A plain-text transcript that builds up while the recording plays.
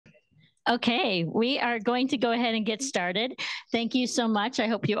Okay, we are going to go ahead and get started. Thank you so much. I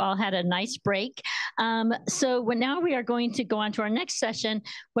hope you all had a nice break. Now we are going to go on to our next session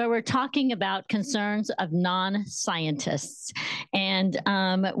where we're talking about concerns of non-scientists. And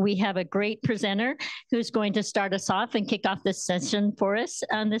we have a great presenter who's going to start us off and kick off this session for us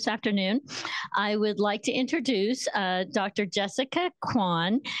this afternoon. I would like to introduce Dr. Jessica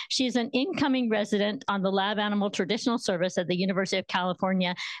Kwan. She's an incoming resident on the Lab Animal Traditional Service at the University of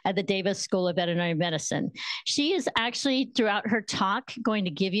California at the Davis School of Veterinary Medicine. She is actually, throughout her talk, going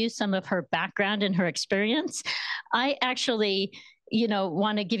to give you some of her background and her experience. I actually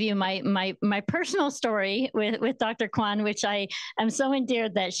want to give you my personal story with Dr. Kwan, which I am so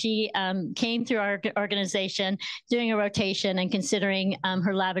endeared that she came through our organization doing a rotation and considering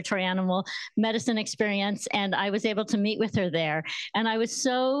her laboratory animal medicine experience. And I was able to meet with her there. And I was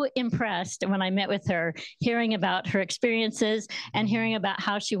so impressed when I met with her, hearing about her experiences and hearing about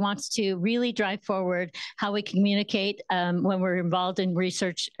how she wants to really drive forward how we communicate when we're involved in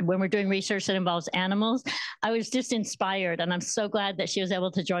research, when we're doing research that involves animals. I was just inspired, and I'm so glad that she was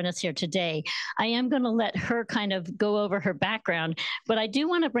able to join us here today. I am going to let her kind of go over her background, but I do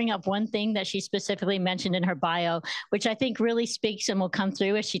want to bring up one thing that she specifically mentioned in her bio, which I think really speaks and will come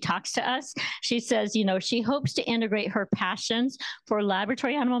through as she talks to us. She says, she hopes to integrate her passions for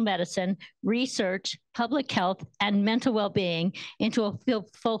laboratory animal medicine, research, public health, and mental well-being into a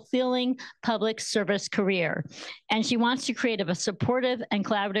fulfilling public service career. And she wants to create a supportive and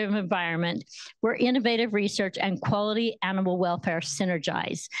collaborative environment where innovative research and quality animal welfare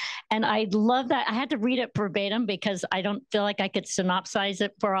synergize. And I love that. I had to read it verbatim because I don't feel like I could synopsize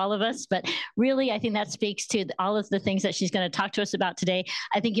it for all of us, but really I think that speaks to all of the things that she's going to talk to us about today.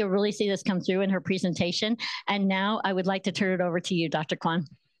 I think you'll really see this come through in her presentation. And now I would like to turn it over to you, Dr. Kwan.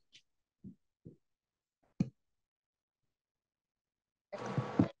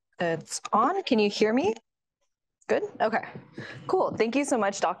 It's on. Can you hear me? Good? Okay, cool. Thank you so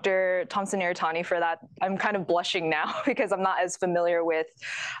much, Dr. Thompson-Iritani, for that. I'm kind of blushing now because I'm not as familiar with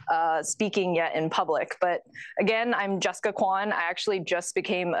speaking yet in public. But again, I'm Jessica Kwan. I actually just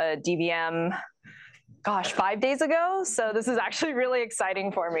became a DVM, 5 days ago. So this is actually really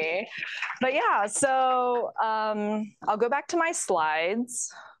exciting for me. But yeah, so I'll go back to my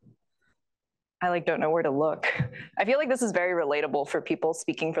slides. I don't know where to look. I feel like this is very relatable for people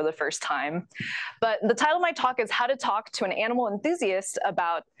speaking for the first time. But the title of my talk is How to Talk to an Animal Enthusiast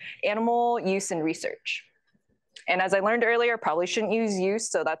About Animal Use in Research. And as I learned earlier, probably shouldn't use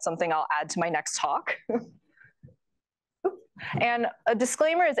use, so that's something I'll add to my next talk. And a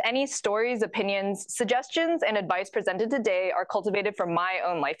disclaimer is any stories, opinions, suggestions, and advice presented today are cultivated from my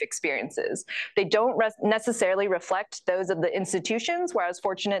own life experiences. They don't necessarily reflect those of the institutions where I was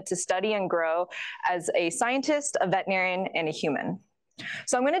fortunate to study and grow as a scientist, a veterinarian, and a human.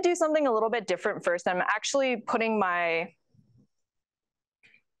 So I'm going to do something a little bit different first. I'm actually putting my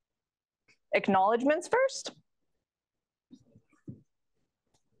acknowledgements first.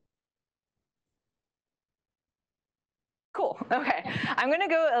 Cool. Okay. I'm going to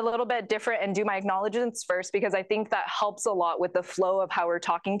go a little bit different and do my acknowledgements first because I think that helps a lot with the flow of how we're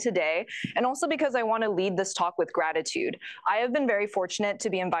talking today. And also because I want to lead this talk with gratitude. I have been very fortunate to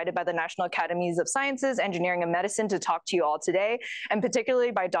be invited by the National Academies of Sciences, Engineering, and Medicine to talk to you all today, and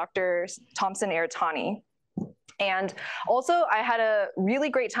particularly by Dr. Thompson-Iritani. And also, I had a really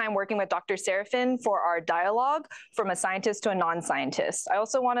great time working with Dr. Serafin for our dialogue from a scientist to a non-scientist. I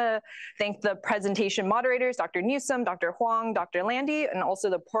also want to thank the presentation moderators, Dr. Newsom, Dr. Huang, Dr. Landy, and also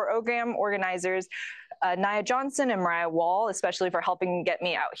the program organizers, Nia Johnson and Mariah Wall, especially for helping get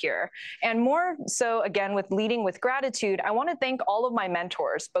me out here. And more so, again, with leading with gratitude, I want to thank all of my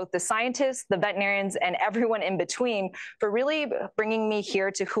mentors, both the scientists, the veterinarians, and everyone in between for really bringing me here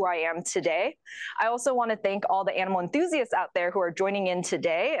to who I am today. I also want to thank all the animal enthusiasts out there who are joining in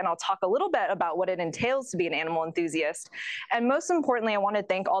today, and I'll talk a little bit about what it entails to be an animal enthusiast. And most importantly, I want to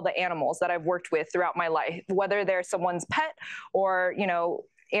thank all the animals that I've worked with throughout my life, whether they're someone's pet or,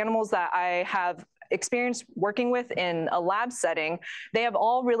 animals that I have experience working with in a lab setting. They have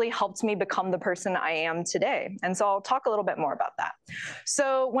all really helped me become the person I am today. And so I'll talk a little bit more about that.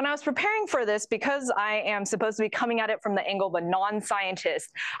 So when I was preparing for this, because I am supposed to be coming at it from the angle of a non-scientist,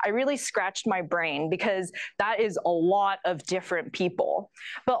 I really scratched my brain because that is a lot of different people.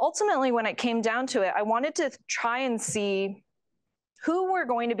 But ultimately, when it came down to it, I wanted to try and see who were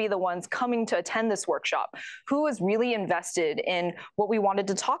going to be the ones coming to attend this workshop, who was really invested in what we wanted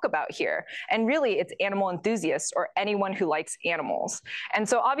to talk about here. And really, it's animal enthusiasts or anyone who likes animals. And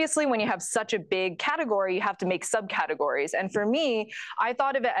so obviously, when you have such a big category, you have to make subcategories. And for me, I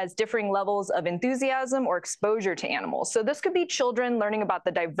thought of it as differing levels of enthusiasm or exposure to animals. So this could be children learning about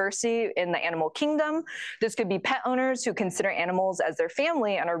the diversity in the animal kingdom. This could be pet owners who consider animals as their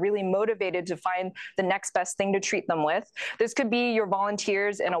family and are really motivated to find the next best thing to treat them with. This could be your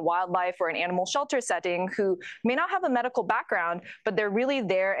volunteers in a wildlife or an animal shelter setting who may not have a medical background, but they're really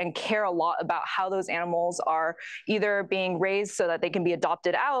there and care a lot about how those animals are either being raised so that they can be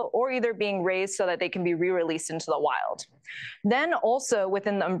adopted out or either being raised so that they can be re-released into the wild. Then also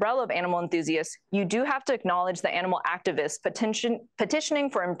within the umbrella of animal enthusiasts, you do have to acknowledge the animal activists petitioning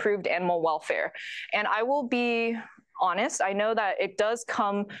for improved animal welfare. And I will be honest, I know that it does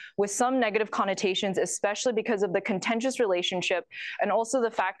come with some negative connotations, especially because of the contentious relationship and also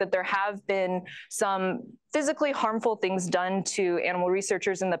the fact that there have been some physically harmful things done to animal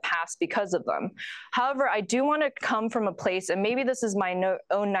researchers in the past because of them. However, I do want to come from a place, and maybe this is my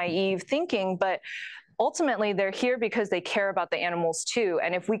own naive thinking, but ultimately, they're here because they care about the animals too.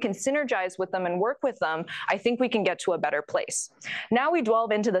 And if we can synergize with them and work with them, I think we can get to a better place. Now we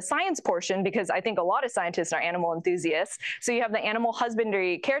delve into the science portion because I think a lot of scientists are animal enthusiasts. So you have the animal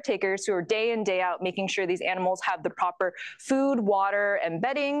husbandry caretakers who are day in, day out making sure these animals have the proper food, water, and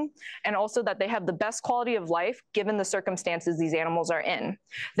bedding, and also that they have the best quality of life given the circumstances these animals are in.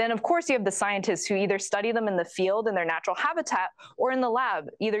 Then of course you have the scientists who either study them in the field in their natural habitat or in the lab,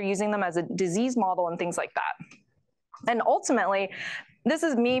 either using them as a disease model and things like that. And ultimately, this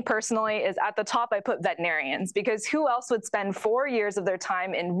is me personally, is at the top I put veterinarians, because who else would spend 4 years of their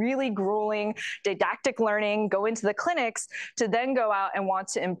time in really grueling didactic learning, go into the clinics to then go out and want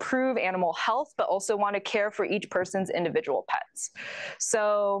to improve animal health, but also want to care for each person's individual pets.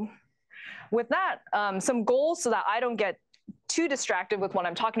 So with that, some goals so that I don't get too distracted with what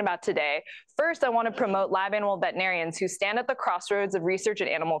I'm talking about today. First, I want to promote lab animal veterinarians who stand at the crossroads of research and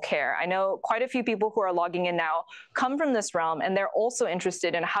animal care. I know quite a few people who are logging in now come from this realm, and they're also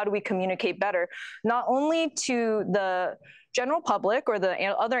interested in how do we communicate better, not only to the general public or the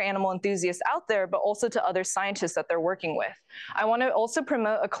other animal enthusiasts out there, but also to other scientists that they're working with. I want to also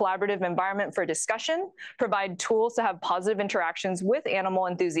promote a collaborative environment for discussion, provide tools to have positive interactions with animal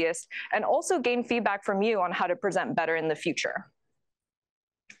enthusiasts, and also gain feedback from you on how to present better in the future.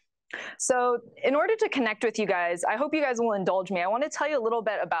 So in order to connect with you guys, I hope you guys will indulge me. I want to tell you a little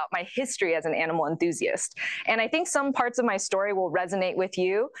bit about my history as an animal enthusiast. And I think some parts of my story will resonate with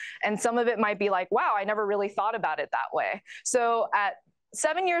you, and some of it might be like, wow, I never really thought about it that way. So at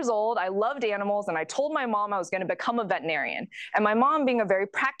 7 years old, I loved animals, and I told my mom I was going to become a veterinarian. And my mom, being a very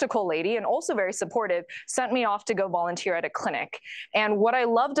practical lady and also very supportive, sent me off to go volunteer at a clinic. And what I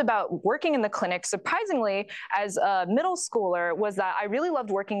loved about working in the clinic, surprisingly, as a middle schooler, was that I really loved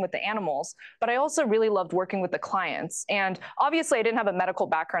working with the animals, but I also really loved working with the clients. And obviously, I didn't have a medical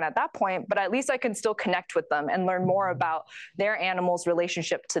background at that point, but at least I can still connect with them and learn more about their animals'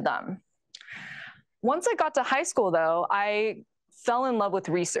 relationship to them. Once I got to high school, though, I fell in love with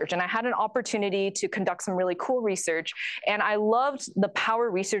research, and I had an opportunity to conduct some really cool research. And I loved the power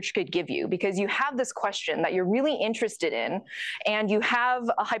research could give you, because you have this question that you're really interested in, and you have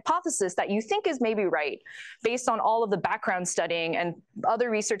a hypothesis that you think is maybe right based on all of the background studying and other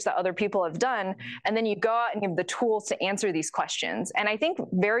research that other people have done. And then you go out and you have the tools to answer these questions. And I think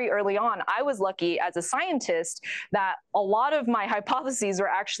very early on, I was lucky as a scientist that a lot of my hypotheses were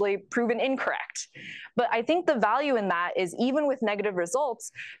actually proven incorrect. But I think the value in that is, even with negative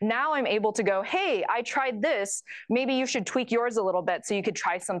results, now I'm able to go, hey, I tried this, maybe you should tweak yours a little bit so you could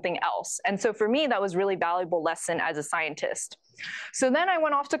try something else. And so for me, that was really valuable lesson as a scientist. So then I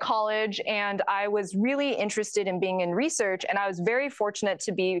went off to college, and I was really interested in being in research, and I was very fortunate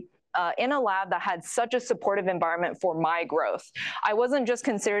to be in a lab that had such a supportive environment for my growth. I wasn't just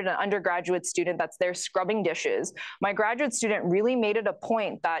considered an undergraduate student that's there scrubbing dishes. My graduate student really made it a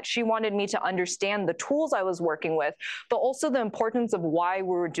point that she wanted me to understand the tools I was working with, but also the importance of why we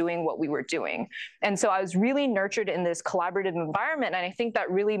were doing what we were doing. And so I was really nurtured in this collaborative environment, and I think that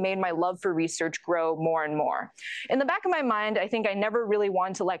really made my love for research grow more and more. In the back of my mind, I think I never really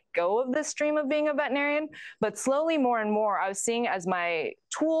wanted to let go of this dream of being a veterinarian, but slowly more and more, I was seeing as my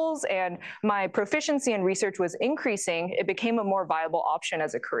tools and my proficiency in research was increasing, it became a more viable option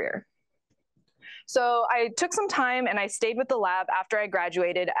as a career. So I took some time and I stayed with the lab after I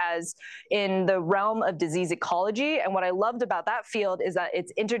graduated as in the realm of disease ecology. And what I loved about that field is that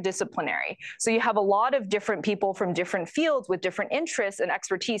it's interdisciplinary. So you have a lot of different people from different fields with different interests and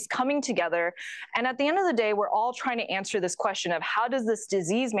expertise coming together. And at the end of the day, we're all trying to answer this question of how does this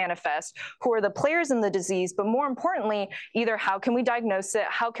disease manifest? Who are the players in the disease? But more importantly, either how can we diagnose it?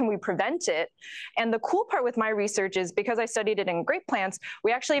 How can we prevent it? And the cool part with my research is because I studied it in grape plants,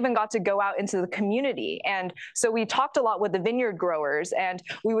 we actually even got to go out into the community. And so we talked a lot with the vineyard growers, and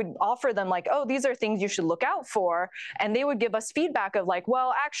we would offer them like, oh, these are things you should look out for. And they would give us feedback of like,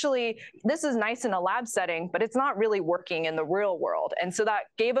 well, actually, this is nice in a lab setting, but it's not really working in the real world. And so that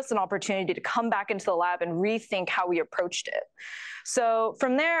gave us an opportunity to come back into the lab and rethink how we approached it. So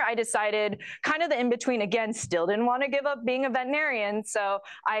from there, I decided kind of the in-between, again, still didn't want to give up being a veterinarian. So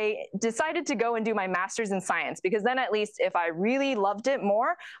I decided to go and do my master's in science, because then at least if I really loved it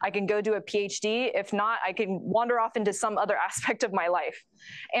more, I can go do a PhD. If not, I can wander off into some other aspect of my life.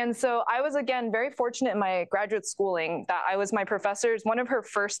 And so I was, again, very fortunate in my graduate schooling that I was my professor's, one of her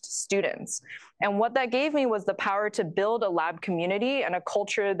first students. And what that gave me was the power to build a lab community and a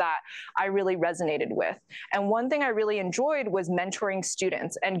culture that I really resonated with. And one thing I really enjoyed was mentoring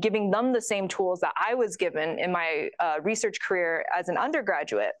students and giving them the same tools that I was given in my research career as an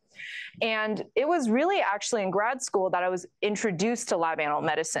undergraduate. And it was really actually in grad school that I was introduced to lab animal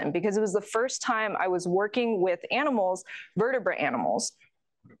medicine, because it was the first time I was working with animals, vertebrate animals.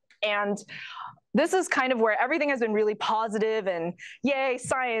 And this is kind of where everything has been really positive and yay,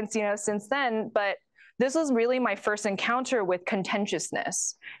 science, since then. But this was really my first encounter with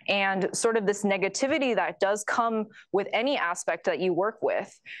contentiousness and sort of this negativity that does come with any aspect that you work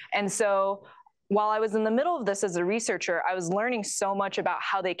with. And so while I was in the middle of this as a researcher, I was learning so much about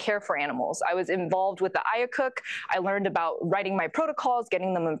how they care for animals. I was involved with the IACUC. I learned about writing my protocols,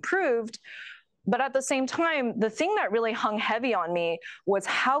 getting them improved. But at the same time, the thing that really hung heavy on me was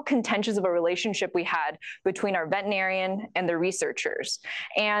how contentious of a relationship we had between our veterinarian and the researchers.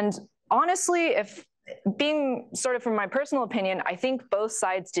 And honestly, if being sort of from my personal opinion, I think both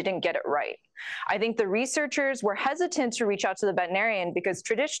sides didn't get it right. I think the researchers were hesitant to reach out to the veterinarian because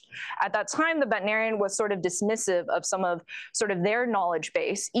at that time, the veterinarian was sort of dismissive of some of sort of their knowledge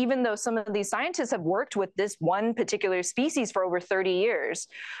base, even though some of these scientists have worked with this one particular species for over 30 years.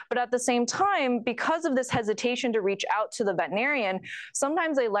 But at the same time, because of this hesitation to reach out to the veterinarian,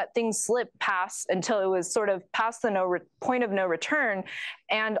 sometimes they let things slip past until it was sort of past the point of no return.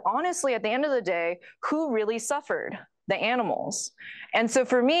 And honestly, at the end of the day, who really suffered? The animals. And so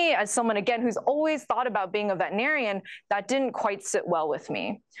for me, as someone, again, who's always thought about being a veterinarian, that didn't quite sit well with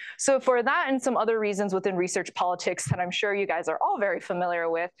me. So for that and some other reasons within research politics that I'm sure you guys are all very familiar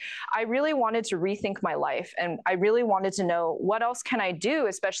with, I really wanted to rethink my life. And I really wanted to know what else can I do,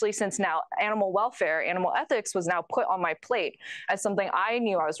 especially since now animal welfare, animal ethics was now put on my plate as something I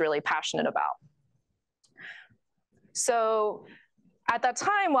knew I was really passionate about. So at that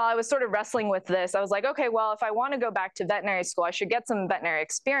time, while I was sort of wrestling with this, I was like, okay, well, if I want to go back to veterinary school, I should get some veterinary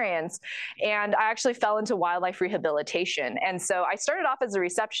experience. And I actually fell into wildlife rehabilitation. And so I started off as a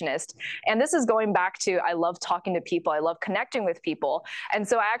receptionist. And this is going back to, I love talking to people. I love connecting with people. And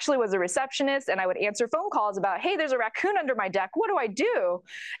so I actually was a receptionist, and I would answer phone calls about, hey, there's a raccoon under my deck. What do I do?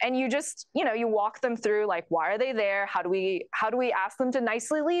 And you just, you walk them through, like, why are they there? How do we ask them to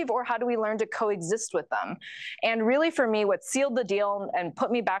nicely leave? Or how do we learn to coexist with them? And really, for me, what sealed the deal and put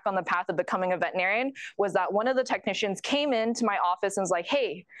me back on the path of becoming a veterinarian was that one of the technicians came into my office and was like,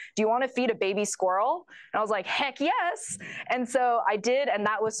 hey, do you want to feed a baby squirrel? And I was like, heck yes. And so I did, and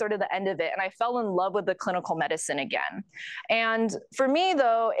that was sort of the end of it. And I fell in love with the clinical medicine again. And for me,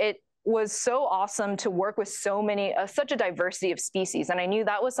 though, it was so awesome to work with such a diversity of species. And I knew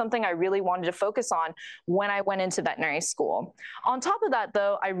that was something I really wanted to focus on when I went into veterinary school. On top of that,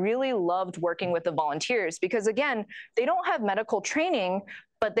 though, I really loved working with the volunteers because, again, they don't have medical training,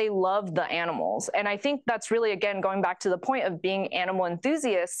 but they love the animals. And I think that's really, again, going back to the point of being animal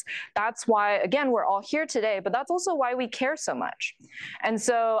enthusiasts. That's why, again, we're all here today, but that's also why we care so much. And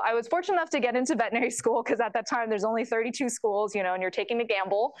so I was fortunate enough to get into veterinary school because at that time there's only 32 schools, and you're taking a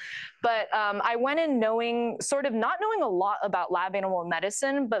gamble. But I went in not knowing a lot about lab animal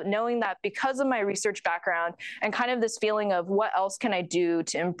medicine, but knowing that because of my research background and kind of this feeling of what else can I do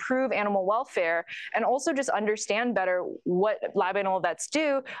to improve animal welfare and also just understand better what lab animal vets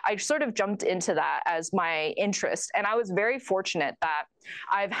do, I sort of jumped into that as my interest. And I was very fortunate that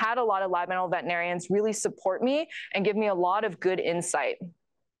I've had a lot of lab animal veterinarians really support me and give me a lot of good insight.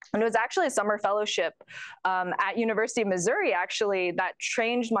 And it was actually a summer fellowship at University of Missouri, actually, that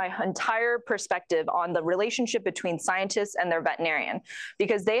changed my entire perspective on the relationship between scientists and their veterinarian,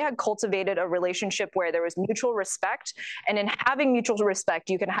 because they had cultivated a relationship where there was mutual respect. And in having mutual respect,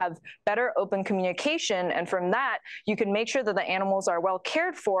 you can have better open communication. And from that, you can make sure that the animals are well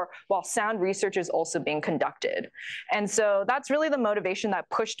cared for while sound research is also being conducted. And so that's really the motivation that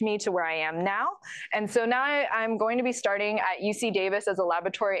pushed me to where I am now. And so now I'm going to be starting at UC Davis as a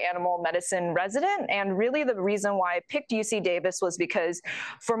laboratory animal medicine resident. And really the reason why I picked UC Davis was because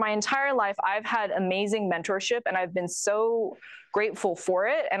for my entire life, I've had amazing mentorship and I've been so grateful for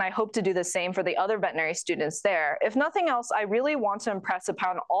it. And I hope to do the same for the other veterinary students there. If nothing else, I really want to impress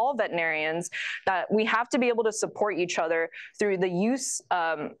upon all veterinarians that we have to be able to support each other through the use,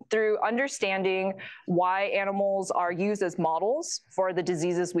 through understanding why animals are used as models for the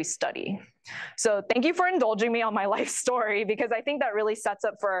diseases we study. So thank you for indulging me on my life story, because I think that really sets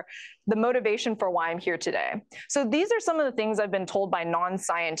up for the motivation for why I'm here today. So these are some of the things I've been told by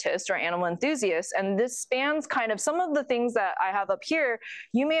non-scientists or animal enthusiasts, and this spans kind of some of the things that I have up here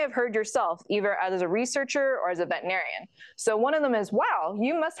you may have heard yourself, either as a researcher or as a veterinarian. So one of them is, wow,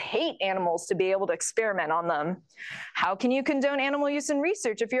 you must hate animals to be able to experiment on them. How can you condone animal use in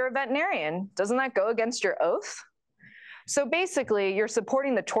research if you're a veterinarian? Doesn't that go against your oath? So basically, you're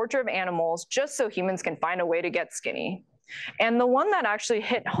supporting the torture of animals just so humans can find a way to get skinny. And the one that actually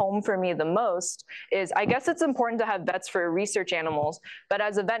hit home for me the most is, I guess it's important to have vets for research animals, but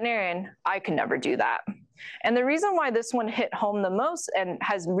as a veterinarian, I could never do that. And the reason why this one hit home the most and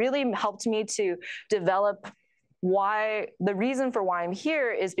has really helped me to develop the reason for why I'm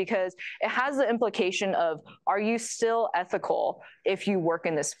here is because it has the implication of, are you still ethical if you work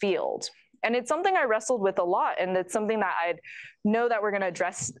in this field? And it's something I wrestled with a lot, and it's something that I know that we're going to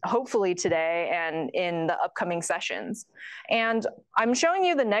address hopefully today and in the upcoming sessions. And I'm showing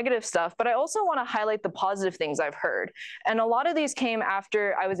you the negative stuff, but I also want to highlight the positive things I've heard. And a lot of these came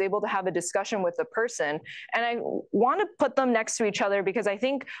after I was able to have a discussion with the person. And I want to put them next to each other because I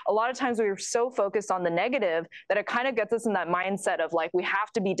think a lot of times we're so focused on the negative that it kind of gets us in that mindset of like, we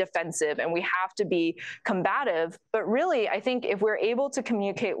have to be defensive and we have to be combative. But really, I think if we're able to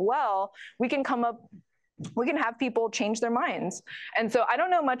communicate well, we can have people change their minds. And so I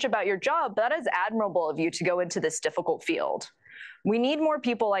don't know much about your job, but that is admirable of you to go into this difficult field. We need more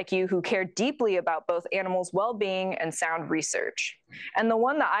people like you who care deeply about both animals' well-being and sound research. And the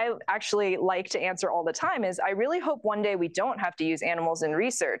one that I actually like to answer all the time is, I really hope one day we don't have to use animals in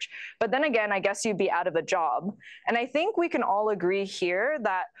research. But then again, I guess you'd be out of a job. And I think we can all agree here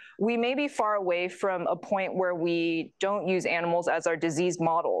that we may be far away from a point where we don't use animals as our disease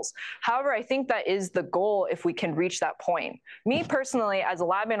models. However, I think that is the goal if we can reach that point. Me personally, as a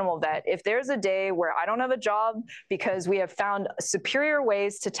lab animal vet, if there's a day where I don't have a job because we have found superior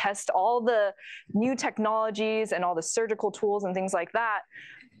ways to test all the new technologies and all the surgical tools and things like that,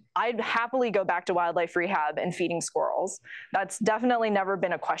 I'd happily go back to wildlife rehab and feeding squirrels. That's definitely never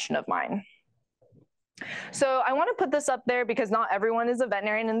been a question of mine. So I want to put this up there because not everyone is a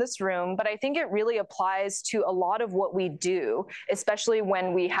veterinarian in this room, but I think it really applies to a lot of what we do, especially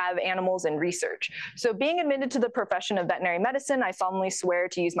when we have animals in research. So being admitted to the profession of veterinary medicine, I solemnly swear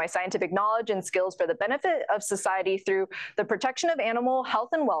to use my scientific knowledge and skills for the benefit of society through the protection of animal health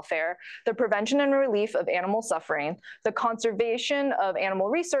and welfare, the prevention and relief of animal suffering, the conservation of animal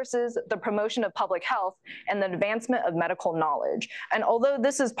resources, the promotion of public health, and the advancement of medical knowledge. And although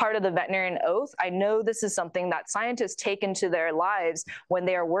this is part of the veterinarian oath, I know this is something that scientists take into their lives when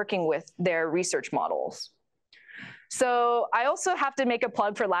they are working with their research models. So I also have to make a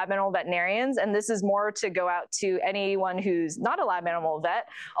plug for lab animal veterinarians, and this is more to go out to anyone who's not a lab animal vet.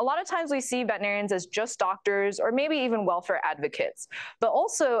 A lot of times we see veterinarians as just doctors or maybe even welfare advocates. But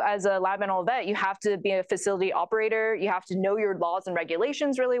also as a lab animal vet, you have to be a facility operator. You have to know your laws and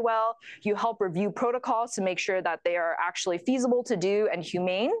regulations really well. You help review protocols to make sure that they are actually feasible to do and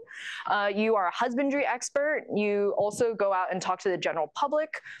humane. You are a husbandry expert. You also go out and talk to the general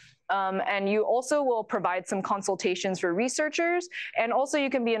public. And you also will provide some consultations for researchers. And also you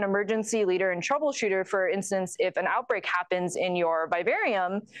can be an emergency leader and troubleshooter. For instance, if an outbreak happens in your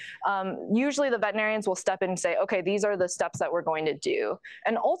vivarium, usually the veterinarians will step in and say, okay, these are the steps that we're going to do.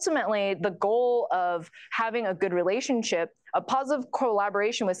 And ultimately, the goal of having a good relationship, a positive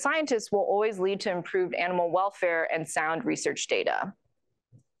collaboration with scientists, will always lead to improved animal welfare and sound research data.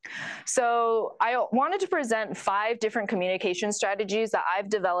 So I wanted to present 5 different communication strategies that I've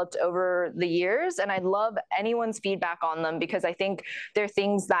developed over the years, and I'd love anyone's feedback on them because I think they're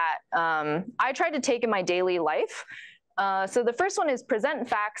things that I try to take in my daily life. So the first one is present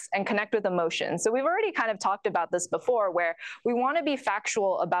facts and connect with emotions. So we've already kind of talked about this before, where we want to be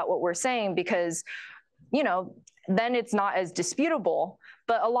factual about what we're saying because, you know, then it's not as disputable.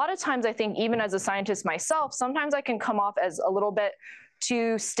 But a lot of times I think even as a scientist myself, sometimes I can come off as a little bit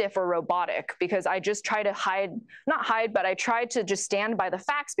too stiff or robotic because I just try to not hide, but I try to just stand by the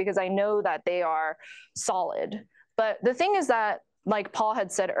facts because I know that they are solid. But the thing is that, like Paul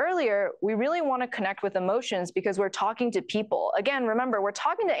had said earlier, we really want to connect with emotions because we're talking to people. Again, remember, we're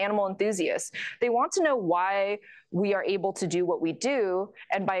talking to animal enthusiasts. They want to know why we are able to do what we do.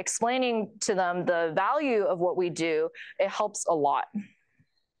 And by explaining to them the value of what we do, it helps a lot.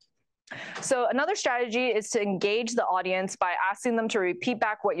 So another strategy is to engage the audience by asking them to repeat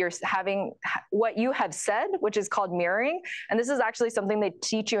back what you have said, which is called mirroring. And this is actually something they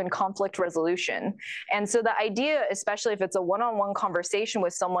teach you in conflict resolution. And so the idea, especially if it's a one-on-one conversation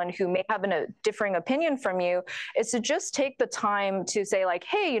with someone who may have a differing opinion from you, is to just take the time to say like,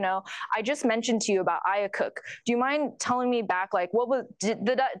 hey, you know, I just mentioned to you about Ayacook. Do you mind telling me back, like, did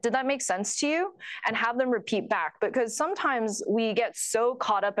that make sense to you? And have them repeat back, because sometimes we get so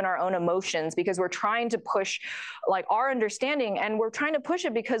caught up in our own emotions because we're trying to push like our understanding, and we're trying to push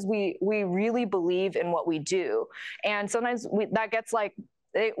it because we really believe in what we do. And sometimes that gets like,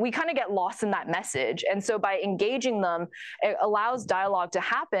 we kind of get lost in that message. And so by engaging them, it allows dialogue to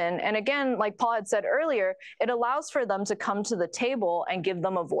happen. And again, like Paul had said earlier, it allows for them to come to the table and give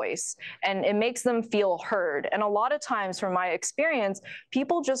them a voice, and it makes them feel heard. And a lot of times from my experience,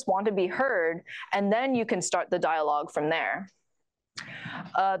 people just want to be heard, and then you can start the dialogue from there.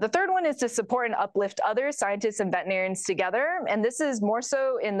 The third one is to support and uplift other scientists and veterinarians together. And this is more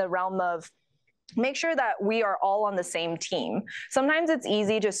so in the realm of make sure that we are all on the same team. Sometimes it's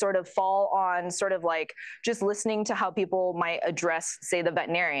easy to sort of fall on sort of like just listening to how people might address, say, the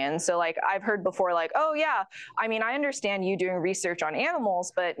veterinarian. So like I've heard before, like, oh yeah, I mean, I understand you doing research on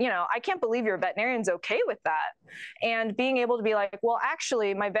animals, but you know, I can't believe your veterinarian's okay with that. And being able to be like, well,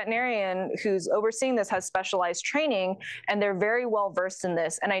 actually my veterinarian who's overseeing this has specialized training and they're very well versed in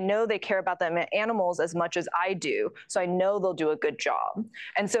this. And I know they care about the animals as much as I do. So I know they'll do a good job.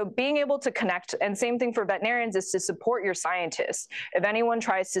 And so being able to connect, and same thing for veterinarians, is to support your scientists. If anyone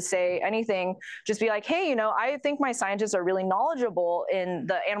tries to say anything, just be like, hey, you know, I think my scientists are really knowledgeable in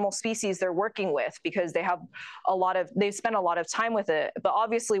the animal species they're working with because they've spent a lot of time with it. But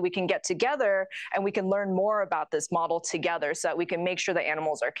obviously we can get together and we can learn more about this model together so that we can make sure the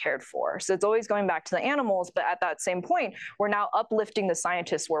animals are cared for. So it's always going back to the animals, but at that same point, we're now uplifting the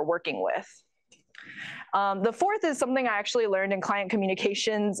scientists we're working with. The fourth is something I actually learned in client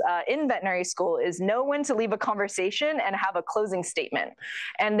communications in veterinary school, is know when to leave a conversation and have a closing statement.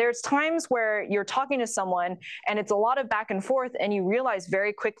 And there's times where you're talking to someone and it's a lot of back and forth and you realize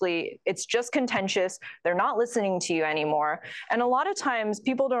very quickly it's just contentious, they're not listening to you anymore. And a lot of times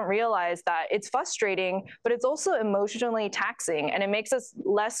people don't realize that it's frustrating, but it's also emotionally taxing, and it makes us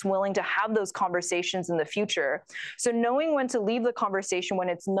less willing to have those conversations in the future. So knowing when to leave the conversation when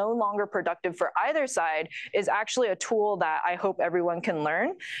it's no longer productive for either side is actually a tool that I hope everyone can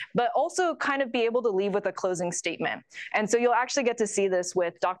learn, but also kind of be able to leave with a closing statement. And so you'll actually get to see this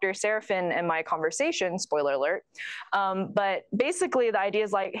with Dr. Serafin in my conversation, spoiler alert. But basically the idea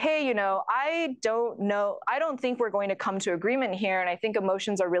is like, hey, you know, I don't think we're going to come to agreement here. And I think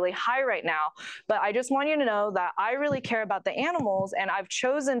emotions are really high right now, but I just want you to know that I really care about the animals, and I've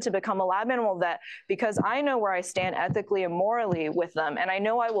chosen to become a lab animal vet because I know where I stand ethically and morally with them. And I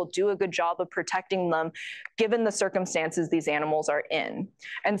know I will do a good job of protecting them given the circumstances these animals are in.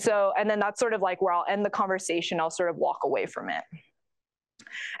 And then that's sort of like where I'll end the conversation. I'll sort of walk away from it.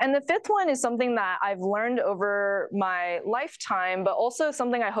 And the fifth one is something that I've learned over my lifetime, but also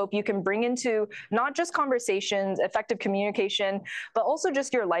something I hope you can bring into not just conversations, effective communication, but also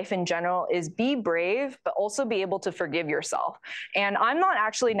just your life in general, is be brave, but also be able to forgive yourself. And I'm not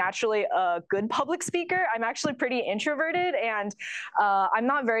actually naturally a good public speaker. I'm actually pretty introverted, and I'm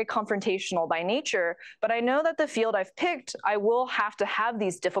not very confrontational by nature, but I know that the field I've picked, I will have to have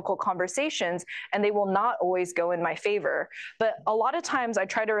these difficult conversations, and they will not always go in my favor. But a lot of times I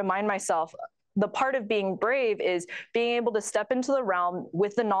try to remind myself the part of being brave is being able to step into the realm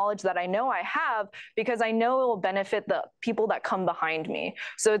with the knowledge that I know I have, because I know it will benefit the people that come behind me.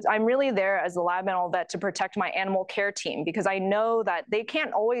 So I'm really there as a lab animal vet to protect my animal care team, because I know that they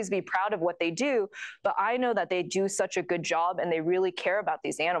can't always be proud of what they do, but I know that they do such a good job and they really care about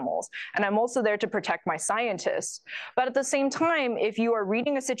these animals. And I'm also there to protect my scientists. But at the same time, if you are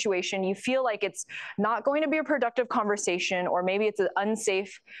reading a situation, you feel like it's not going to be a productive conversation, or maybe it's an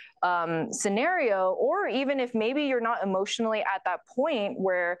unsafe scenario, or even if maybe you're not emotionally at that point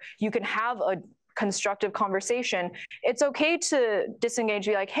where you can have constructive conversation, it's okay to disengage,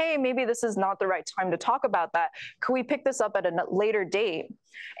 be like, hey, maybe this is not the right time to talk about that. Could we pick this up at a later date?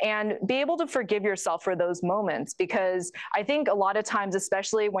 And be able to forgive yourself for those moments, because I think a lot of times,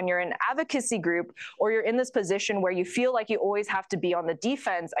 especially when you're in an advocacy group or you're in this position where you feel like you always have to be on the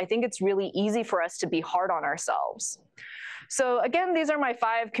defense, I think it's really easy for us to be hard on ourselves. So again, these are my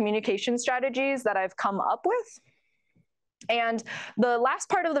 5 communication strategies that I've come up with. And the last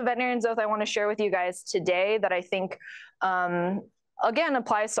part of the veterinarian's oath I want to share with you guys today that I think again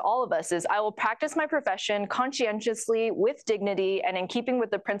applies to all of us is, I will practice my profession conscientiously, with dignity, and in keeping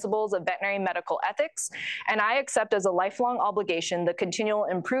with the principles of veterinary medical ethics, and I accept as a lifelong obligation the continual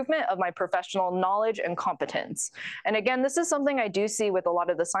improvement of my professional knowledge and competence. And again, this is something I do see with a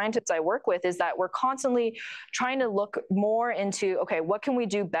lot of the scientists I work with, is that we're constantly trying to look more into, okay, what can we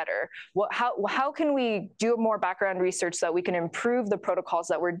do better? How can we do more background research so that we can improve the protocols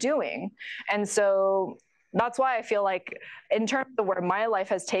that we're doing? And so that's why I feel like, in terms of where my life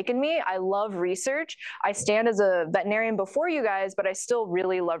has taken me, I love research. I stand as a veterinarian before you guys, but I still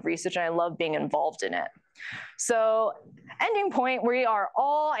really love research and I love being involved in it. So, ending point, we are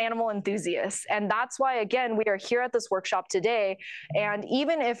all animal enthusiasts. And that's why, again, we are here at this workshop today. And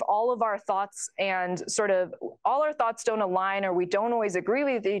even if all of our thoughts and sort of all our thoughts don't align, or we don't always agree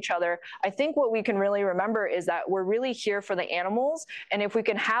with each other, I think what we can really remember is that we're really here for the animals. And if we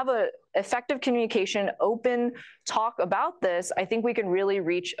can have a effective communication, open talk about this, I think we can really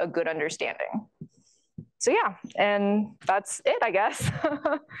reach a good understanding. So yeah, and that's it, I guess.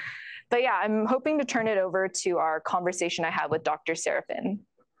 But yeah, I'm hoping to turn it over to our conversation I had with Dr. Serafin.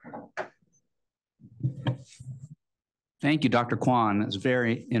 Thank you, Dr. Kwan. It's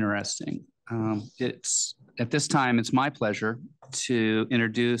very interesting. At this time, it's my pleasure to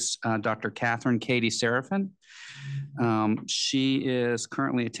introduce Dr. Catherine Katie Serafin. She is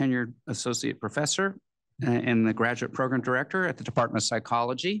currently a tenured associate professor and the graduate program director at the Department of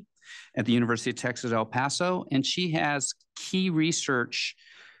Psychology at the University of Texas, El Paso, and she has key research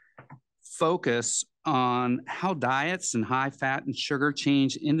focus on how diets and high fat and sugar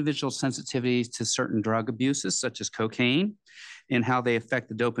change individual sensitivities to certain drug abuses, such as cocaine, and how they affect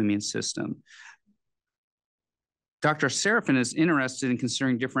the dopamine system. Dr. Serafin is interested in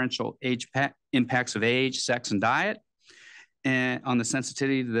considering differential impacts of age, sex, and diet, and on the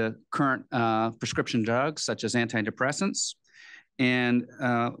sensitivity to the current prescription drugs, such as antidepressants. And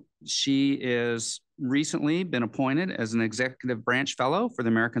she is recently been appointed as an executive branch fellow for the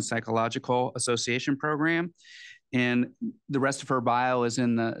American Psychological Association program. And the rest of her bio is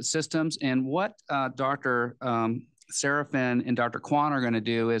in the systems. And what Dr. Serafin and Dr. Kwan are going to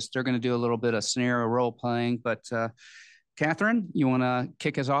do is they're going to do a little bit of scenario role playing. But Catherine, you want to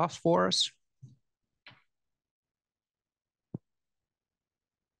kick us off for us?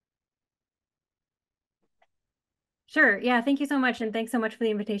 Sure. Yeah. Thank you so much. And thanks so much for the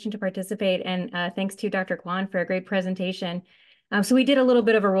invitation to participate. And thanks to Dr. Kwan for a great presentation. So we did a little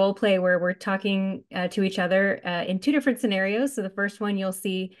bit of a role play where we're talking to each other in 2 different scenarios. So the first one, you'll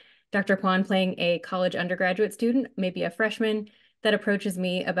see Dr. Kwan playing a college undergraduate student, maybe a freshman, that approaches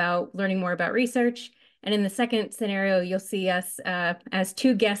me about learning more about research. And in the second scenario, you'll see us as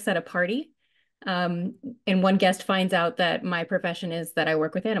 2 guests at a party. And one guest finds out that my profession is that I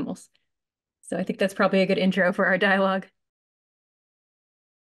work with animals. So I think that's probably a good intro for our dialogue.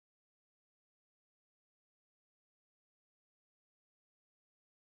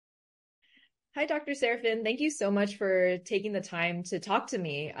 Hi, Dr. Serafin. Thank you so much for taking the time to talk to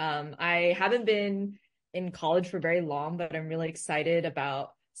me. I haven't been in college for very long, but I'm really excited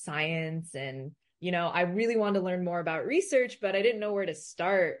about science. And, you know, I really wanted to learn more about research, but I didn't know where to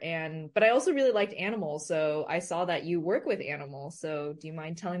start. But I also really liked animals. So I saw that you work with animals. So do you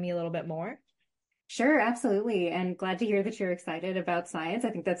mind telling me a little bit more? Sure, absolutely. And glad to hear that you're excited about science. I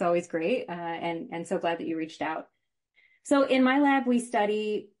think that's always great. And so glad that you reached out. So in my lab, we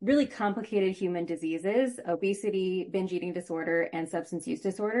study really complicated human diseases, obesity, binge eating disorder, and substance use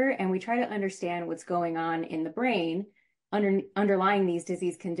disorder. And we try to understand what's going on in the brain underlying these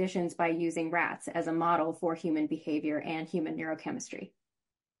disease conditions by using rats as a model for human behavior and human neurochemistry.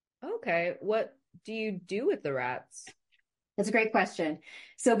 Okay. What do you do with the rats? That's a great question.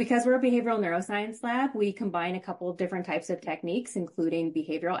 So because we're a behavioral neuroscience lab, we combine a couple of different types of techniques, including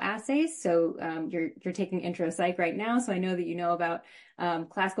behavioral assays. So you're taking intro psych right now. So I know that you know about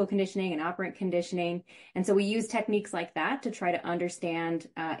classical conditioning and operant conditioning. And so we use techniques like that to try to understand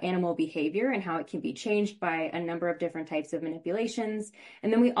animal behavior and how it can be changed by a number of different types of manipulations.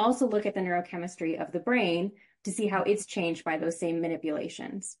 And then we also look at the neurochemistry of the brain to see how it's changed by those same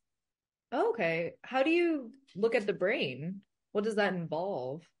manipulations. Okay. How do you look at the brain? What does that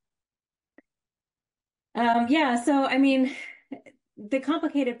involve? Yeah, so I mean, the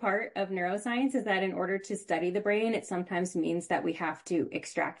complicated part of neuroscience is that in order to study the brain, it sometimes means that we have to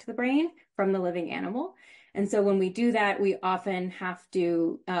extract the brain from the living animal. And so when we do that, we often have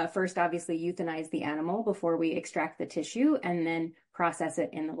to first obviously euthanize the animal before we extract the tissue and then process it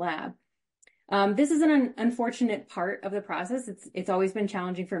in the lab. This is an unfortunate part of the process. It's always been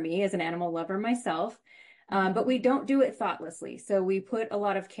challenging for me as an animal lover myself. But we don't do it thoughtlessly. So we put a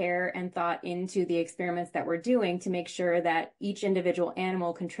lot of care and thought into the experiments that we're doing to make sure that each individual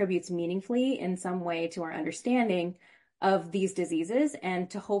animal contributes meaningfully in some way to our understanding of these diseases and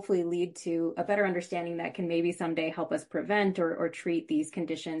to hopefully lead to a better understanding that can maybe someday help us prevent or treat these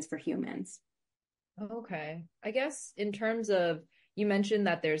conditions for humans. Okay. I guess in terms of, you mentioned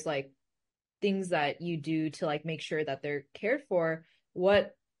that there's like things that you do to like make sure that they're cared for.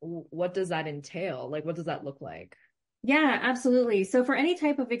 What does that entail? Like, what does that look like? Yeah, absolutely. So for any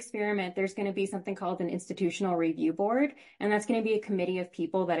type of experiment, there's going to be something called an institutional review board, and that's going to be a committee of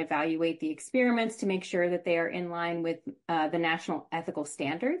people that evaluate the experiments to make sure that they are in line with the national ethical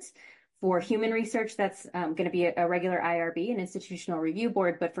standards. For human research, that's going to be a regular IRB, an institutional review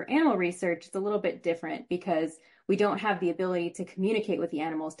board, but for animal research, it's a little bit different because we don't have the ability to communicate with the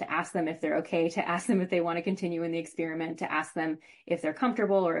animals, to ask them if they're okay, to ask them if they want to continue in the experiment, to ask them if they're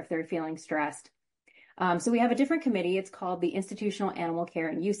comfortable or if they're feeling stressed. So we have a different committee. It's called the Institutional Animal Care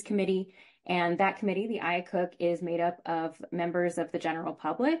and Use Committee. And that committee, the IACUC, is made up of members of the general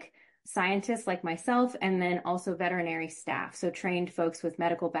public, scientists like myself, and then also veterinary staff, so trained folks with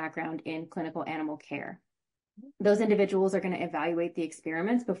medical background in clinical animal care. Those individuals are going to evaluate the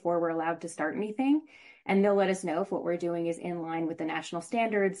experiments before we're allowed to start anything, and they'll let us know if what we're doing is in line with the national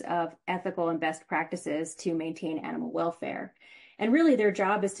standards of ethical and best practices to maintain animal welfare. And really, their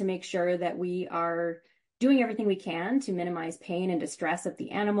job is to make sure that we are doing everything we can to minimize pain and distress of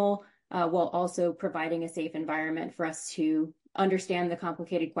the animal, while also providing a safe environment for us to understand the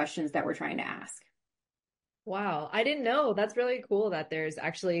complicated questions that we're trying to ask. Wow, I didn't know. That's really cool that there's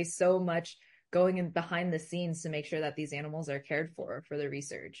actually so much going in behind the scenes to make sure that these animals are cared for the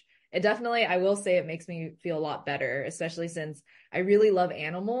research. It definitely, I will say, it makes me feel a lot better, especially since I really love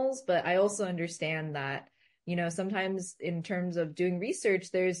animals, but I also understand that, sometimes in terms of doing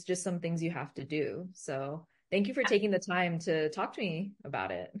research, there's just some things you have to do. So thank you for taking the time to talk to me about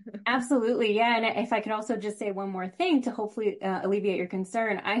it. Absolutely. Yeah. And if I could also just say one more thing to hopefully alleviate your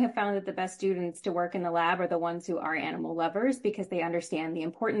concern, I have found that the best students to work in the lab are the ones who are animal lovers because they understand the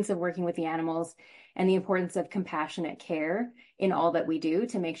importance of working with the animals and the importance of compassionate care in all that we do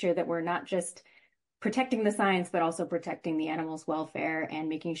to make sure that we're not just protecting the science, but also protecting the animals' welfare and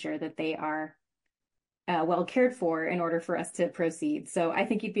making sure that they are well cared for in order for us to proceed. So I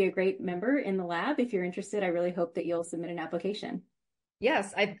think you'd be a great member in the lab. If you're interested, I really hope that you'll submit an application.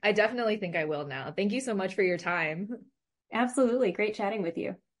 Yes, I definitely think I will now. Thank you so much for your time. Absolutely. Great chatting with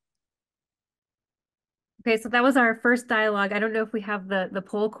you. Okay, so that was our first dialogue. I don't know if we have the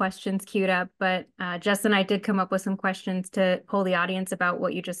poll questions queued up, but Jess and I did come up with some questions to poll the audience about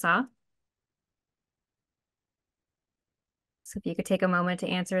what you just saw. So if you could take a moment to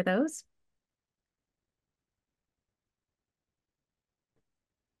answer those.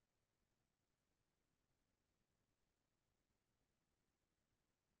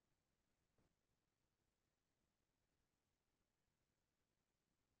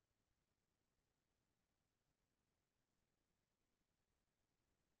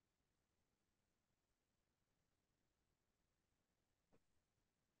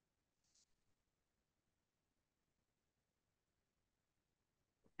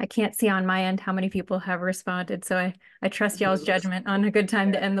 I can't see on my end how many people have responded, so I trust y'all's judgment on a good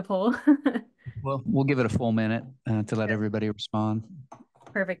time to end the poll. Well, we'll give it a full minute to let everybody respond.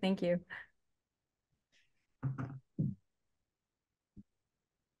 Perfect, thank you. I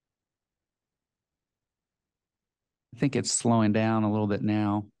think it's slowing down a little bit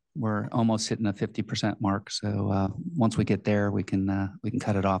now. We're almost hitting a 50% mark. So once we get there, we can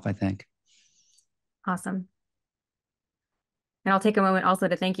cut it off, I think. Awesome. And I'll take a moment also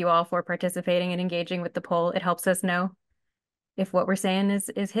to thank you all for participating and engaging with the poll. It helps us know if what we're saying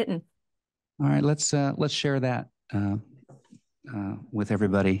is hitting. All right, let's share that with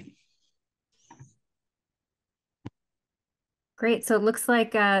everybody. Great. So it looks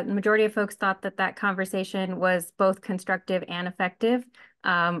like the majority of folks thought that conversation was both constructive and effective.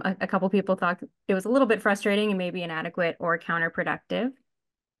 A couple people thought it was a little bit frustrating and maybe inadequate or counterproductive.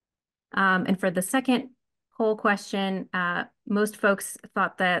 And for the second poll question, most folks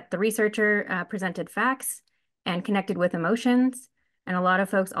thought that the researcher presented facts and connected with emotions. And a lot of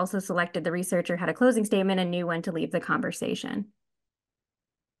folks also selected the researcher had a closing statement and knew when to leave the conversation.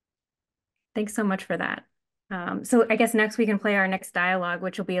 Thanks so much for that. So I guess next we can play our next dialogue,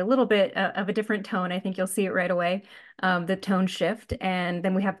 which will be a little bit of a different tone. I think you'll see it right away, the tone shift. And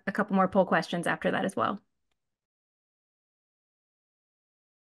then we have a couple more poll questions after that as well.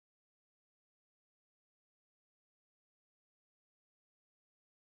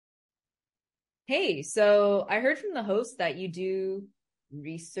 Hey, so I heard from the host that you do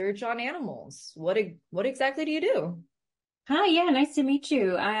research on animals. What exactly do you do? Hi, yeah, nice to meet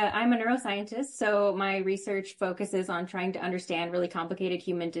you. I'm a neuroscientist, so my research focuses on trying to understand really complicated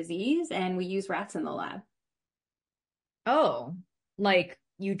human disease, and we use rats in the lab. Oh, like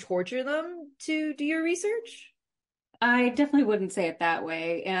you torture them to do your research? I definitely wouldn't say it that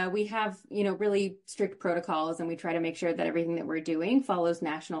way. We have, really strict protocols, and we try to make sure that everything that we're doing follows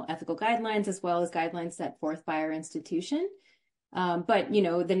national ethical guidelines as well as guidelines set forth by our institution. But,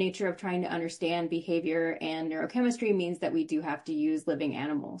 the nature of trying to understand behavior and neurochemistry means that we do have to use living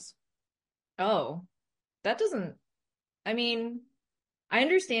animals. Oh, that doesn't, I mean, I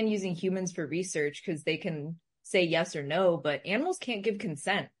understand using humans for research because they can say yes or no, but animals can't give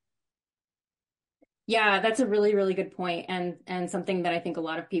consent. Yeah, that's a really, really good point, and something that I think a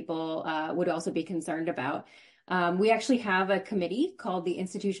lot of people would also be concerned about. We actually have a committee called the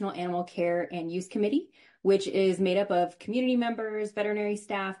Institutional Animal Care and Use Committee, which is made up of community members, veterinary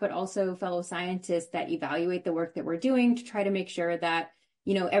staff, but also fellow scientists that evaluate the work that we're doing to try to make sure that,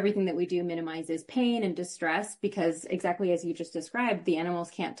 everything that we do minimizes pain and distress, because exactly as you just described, the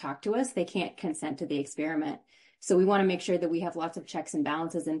animals can't talk to us, they can't consent to the experiment. So we want to make sure that we have lots of checks and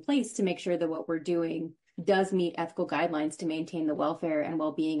balances in place to make sure that what we're doing does meet ethical guidelines to maintain the welfare and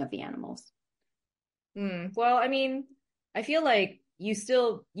well-being of the animals. Well, I mean, I feel like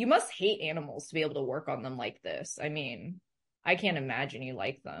you must hate animals to be able to work on them like this. I mean, I can't imagine you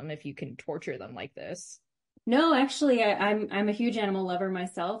like them if you can torture them like this. No, actually, I'm a huge animal lover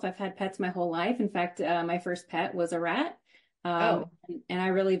myself. I've had pets my whole life. In fact, my first pet was a rat. Oh, And I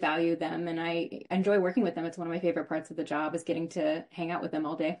really value them, and I enjoy working with them. It's one of my favorite parts of the job is getting to hang out with them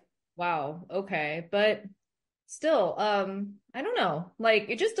all day. wow. Okay. But still, I don't know. Like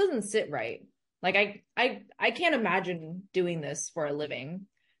it just doesn't sit right. Like I can't imagine doing this for a living.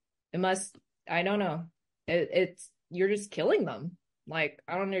 It must, I don't know. It's you're just killing them. Like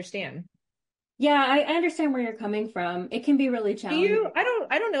I don't understand. Yeah, I understand where you're coming from. It can be really Do challenging. you? I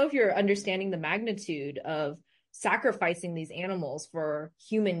don't know if you're understanding the magnitude of sacrificing these animals for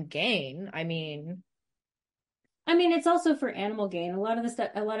human gain. I mean, it's also for animal gain. A lot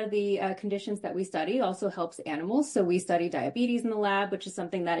of the conditions that we study also helps animals. So we study diabetes in the lab, which is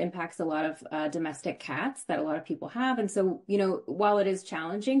something that impacts a lot of domestic cats that a lot of people have. And so, while it is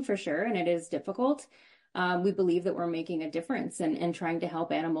challenging for sure, and it is difficult, we believe that we're making a difference and trying to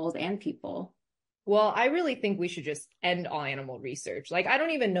help animals and people. well, I really think we should just end all animal research. Like, I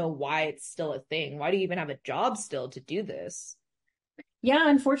don't even know why it's still a thing. Why do you even have a job still to do this? Yeah,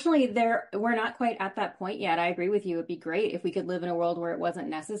 unfortunately, we're not quite at that point yet. I agree with you. It'd be great if we could live in a world where it wasn't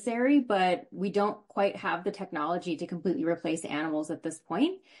necessary, but we don't quite have the technology to completely replace animals at this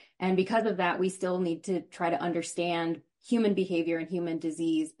point. And because of that, we still need to try to understand human behavior and human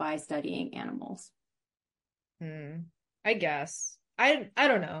disease by studying animals. I guess. I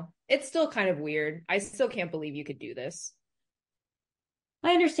don't know. It's still kind of weird. I still can't believe you could do this.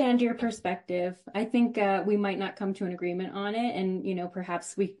 I understand your perspective. I think we might not come to an agreement on it, and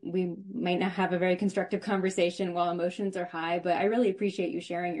perhaps we might not have a very constructive conversation while emotions are high. But I really appreciate you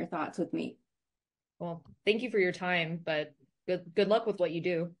sharing your thoughts with me. Well, thank you for your time, but good luck with what you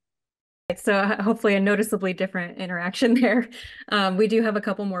do. So hopefully a noticeably different interaction there. We do have a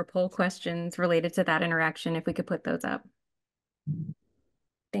couple more poll questions related to that interaction, if we could put those up.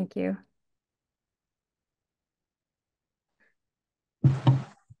 Thank you.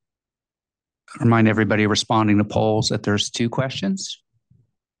 Remind everybody responding to polls that there's 2 questions.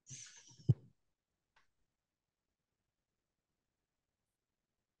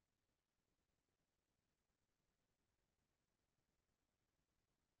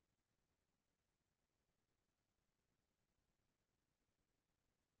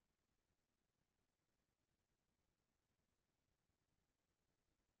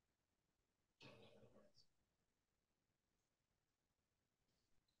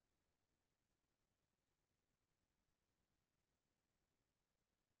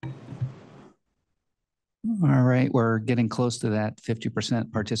 All right, we're getting close to that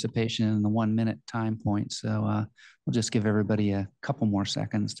 50% participation in the 1-minute time point. So we'll just give everybody a couple more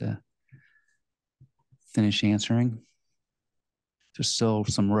seconds to finish answering. There's still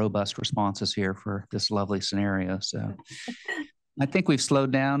some robust responses here for this lovely scenario. So I think we've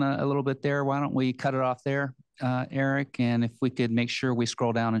slowed down a little bit there. Why don't we cut it off there, Eric? And if we could make sure we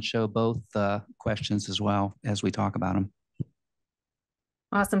scroll down and show both questions as well as we talk about them.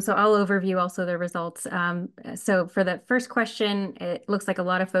 Awesome. So I'll overview also the results. So for the first question, it looks like a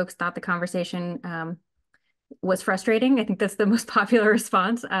lot of folks thought the conversation was frustrating. I think that's the most popular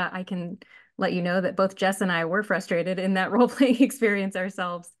response. I can let you know that both Jess and I were frustrated in that role-playing experience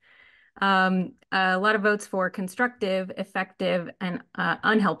ourselves. A lot of votes for constructive, effective, and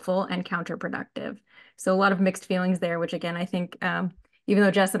unhelpful and counterproductive. So a lot of mixed feelings there, which again, I think, even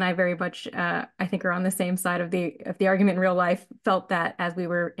though Jess and I very much, I think, are on the same side of the argument in real life, felt that as we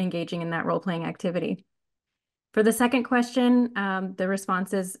were engaging in that role-playing activity. For the second question, the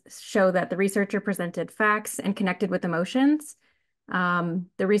responses show that the researcher presented facts and connected with emotions. The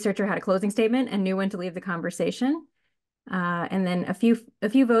researcher had a closing statement and knew when to leave the conversation. And then a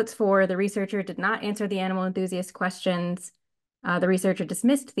few votes for the researcher did not answer the animal enthusiast questions. The researcher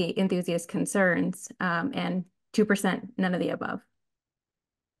dismissed the enthusiast concerns, and 2% none of the above.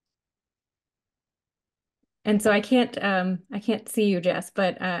 And so I can't see you, Jess,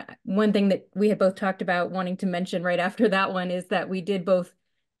 but one thing that we had both talked about wanting to mention right after that one is that we did both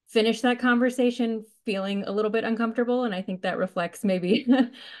finish that conversation feeling a little bit uncomfortable. And I think that reflects maybe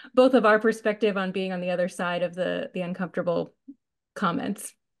both of our perspective on being on the other side of the uncomfortable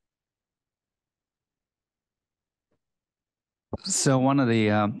comments. So one of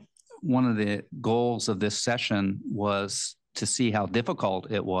the goals of this session was to see how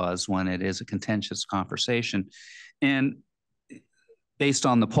difficult it was when it is a contentious conversation. And based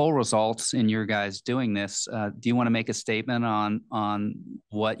on the poll results in your guys doing this, do you want to make a statement on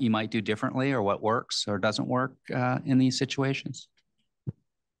what you might do differently or what works or doesn't work in these situations?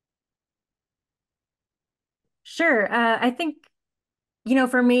 Sure. I think,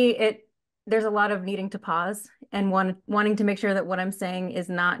 for me, there's a lot of needing to pause and wanting to make sure that what I'm saying is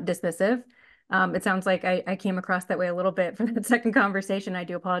not dismissive. It sounds like I came across that way a little bit for that second conversation. I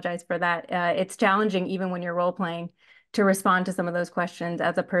do apologize for that. It's challenging even when you're role playing to respond to some of those questions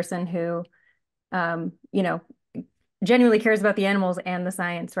as a person who, genuinely cares about the animals and the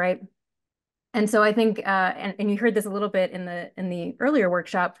science, right? And so I think, and you heard this a little bit in the earlier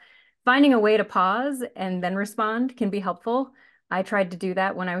workshop, finding a way to pause and then respond can be helpful. I tried to do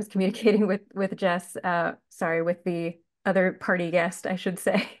that when I was communicating with Jess, with the other party guest, I should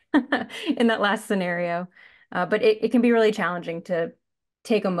say, in that last scenario. But it can be really challenging to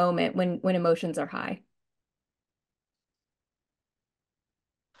take a moment when emotions are high.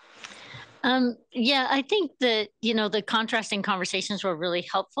 Yeah, I think that, the contrasting conversations were really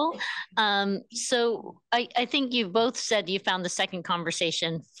helpful. So I think you both said you found the second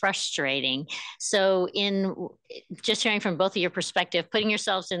conversation frustrating. So in just hearing from both of your perspective, putting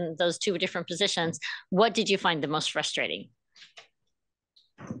yourselves in those two different positions, what did you find the most frustrating?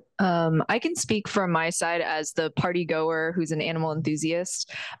 I can speak from my side as the party goer who's an animal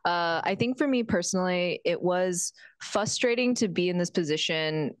enthusiast. I think for me personally, it was frustrating to be in this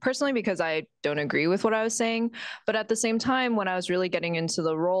position personally because I don't agree with what I was saying. But at the same time, when I was really getting into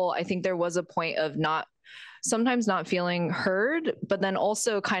the role, I think there was a point of sometimes not feeling heard, but then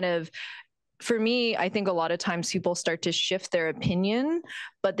also kind of, for me, I think a lot of times people start to shift their opinion,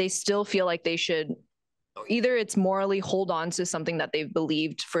 but they still feel like they should either it's morally hold on to something that they've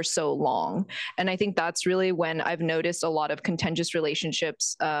believed for so long. And I think that's really when I've noticed a lot of contentious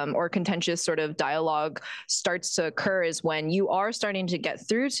relationships or contentious sort of dialogue starts to occur, is when you are starting to get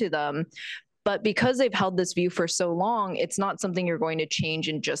through to them. But because they've held this view for so long, it's not something you're going to change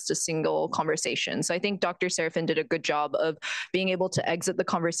in just a single conversation. So I think Dr. Serafin did a good job of being able to exit the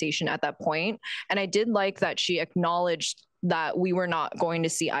conversation at that point. And I did like that she acknowledged that we were not going to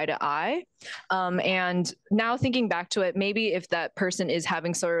see eye to eye. And now thinking back to it, maybe if that person is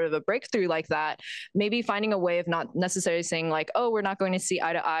having sort of a breakthrough like that, maybe finding a way of not necessarily saying like, oh, we're not going to see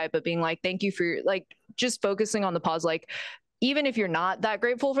eye to eye, but being like, thank you for just focusing on the pause, even if you're not that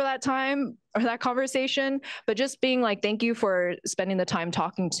grateful for that time or that conversation, but just being like, thank you for spending the time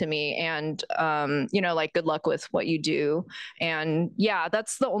talking to me, and, good luck with what you do. And yeah,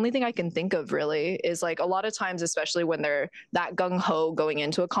 that's the only thing I can think of really, is a lot of times, especially when they're that gung-ho going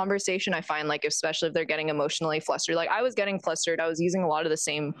into a conversation, I find especially if they're getting emotionally flustered, I was getting flustered, I was using a lot of the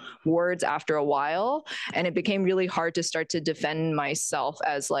same words after a while, and it became really hard to start to defend myself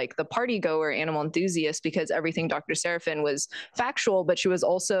as the party goer animal enthusiast, because everything Dr. Serafin was factual, but she was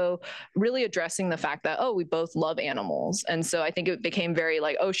also really addressing the fact that, oh, we both love animals. And so I think it became very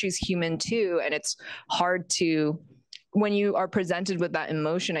oh, she's human too. And it's hard to, when you are presented with that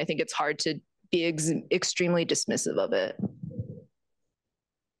emotion, I think it's hard to be extremely dismissive of it.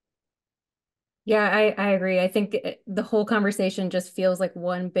 Yeah, I agree. I think the whole conversation just feels like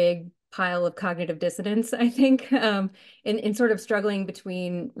one big pile of cognitive dissonance, I think, in sort of struggling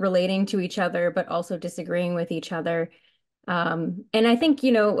between relating to each other, but also disagreeing with each other. And I think,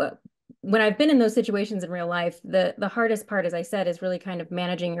 when I've been in those situations in real life, the hardest part, as I said, is really kind of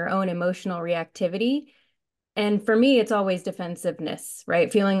managing your own emotional reactivity. And for me, it's always defensiveness,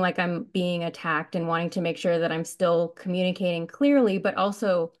 right? Feeling like I'm being attacked and wanting to make sure that I'm still communicating clearly, but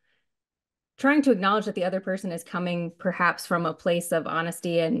also trying to acknowledge that the other person is coming perhaps from a place of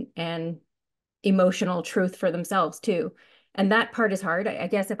honesty and emotional truth for themselves too. And that part is hard. I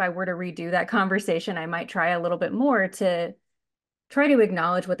guess if I were to redo that conversation, I might try a little bit more to try to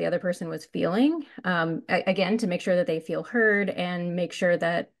acknowledge what the other person was feeling. Again, to make sure that they feel heard and make sure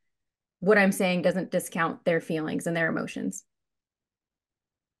that what I'm saying doesn't discount their feelings and their emotions.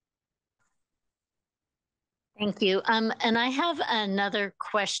 Thank you. And I have another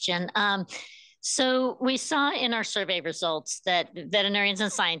question. So we saw in our survey results that veterinarians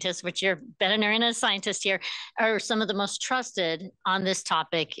and scientists, which you're veterinarian and scientist here, are some of the most trusted on this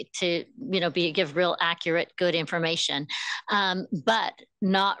topic to, give real accurate, good information, but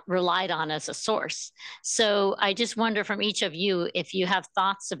not relied on as a source. So I just wonder from each of you if you have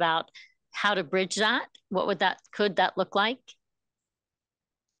thoughts about how to bridge that. Could that look like?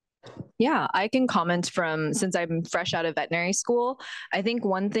 Yeah, I can comment since I'm fresh out of veterinary school. I think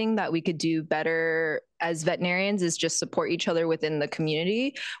one thing that we could do better as veterinarians is just support each other within the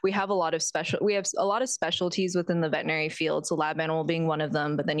community. We have a lot of specialties within the veterinary field, so lab animal being one of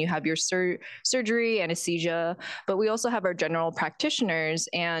them, but then you have your surgery, anesthesia, but we also have our general practitioners.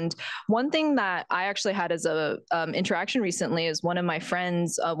 And one thing that I actually had as a interaction recently is one of my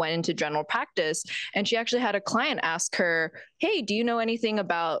friends went into general practice, and she actually had a client ask her, hey, do you know anything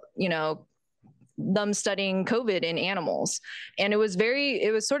about, them studying COVID in animals? And it was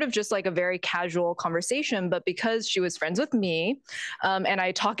sort of just like a very casual conversation, but because she was friends with me, and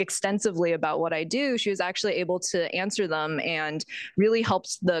I talk extensively about what I do, she was actually able to answer them and really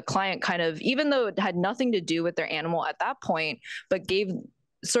helped the client kind of, even though it had nothing to do with their animal at that point, but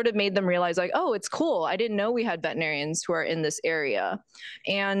sort of made them realize like, oh, it's cool. I didn't know we had veterinarians who are in this area.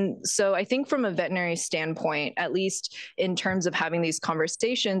 And so I think from a veterinary standpoint, at least in terms of having these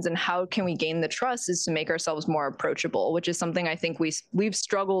conversations and how can we gain the trust, is to make ourselves more approachable, which is something I think we've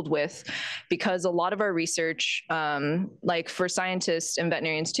struggled with, because a lot of our research, like for scientists and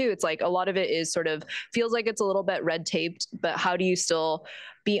veterinarians too, it's like a lot of it is sort of feels like it's a little bit red taped, but how do you still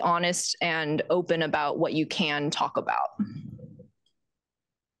be honest and open about what you can talk about?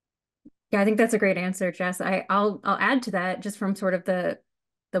 Yeah, I think that's a great answer, Jess. I'll add to that just from sort of the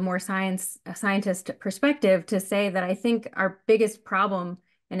more scientist perspective to say that I think our biggest problem,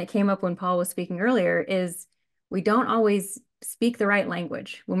 and it came up when Paul was speaking earlier, is we don't always speak the right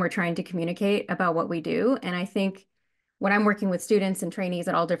language when we're trying to communicate about what we do. And I think when I'm working with students and trainees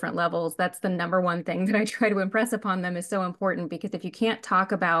at all different levels, that's the number one thing that I try to impress upon them is so important, because if you can't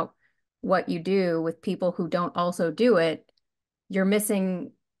talk about what you do with people who don't also do it, you're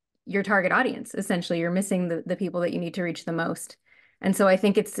missing your target audience. Essentially, you're missing the people that you need to reach the most. And so I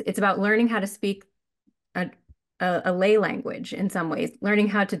think it's about learning how to speak a lay language in some ways, learning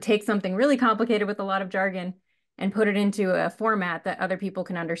how to take something really complicated with a lot of jargon and put it into a format that other people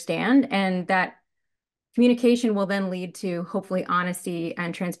can understand. And that communication will then lead to hopefully honesty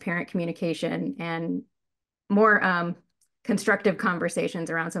and transparent communication and more constructive conversations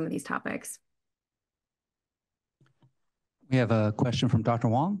around some of these topics. We have a question from Dr.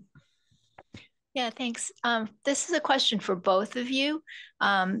 Wong. Yeah, thanks. This is a question for both of you.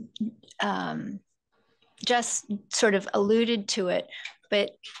 Just sort of alluded to it,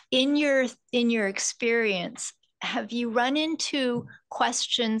 but in your experience, have you run into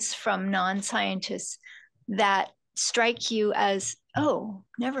questions from non-scientists that strike you as, oh,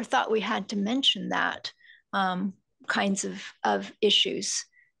 never thought we had to mention that, kinds of issues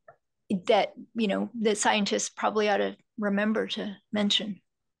that, that scientists probably ought to remember to mention?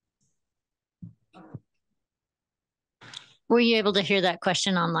 Were you able to hear that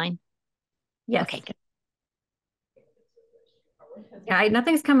question online? Yes. Okay, good. Yeah,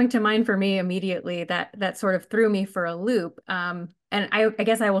 nothing's coming to mind for me immediately that sort of threw me for a loop. And I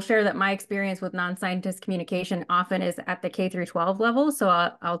guess I will share that my experience with non-scientist communication often is at the K through 12 level. So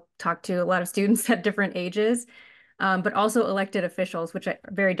I'll talk to a lot of students at different ages, but also elected officials, which are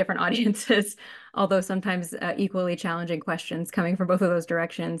very different audiences, although sometimes equally challenging questions coming from both of those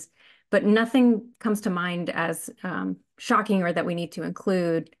directions. But nothing comes to mind as shocking or that we need to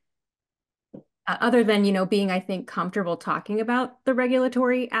include. Other than, being, I think, comfortable talking about the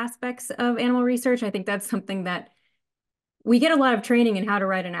regulatory aspects of animal research. I think that's something that we get a lot of training in how to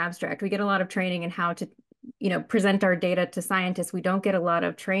write an abstract. We get a lot of training in how to, present our data to scientists. We don't get a lot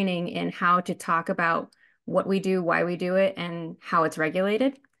of training in how to talk about what we do, why we do it, and how it's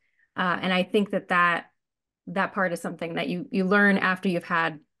regulated. And I think that part is something that you learn after you've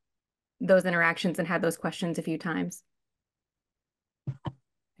had those interactions and had those questions a few times.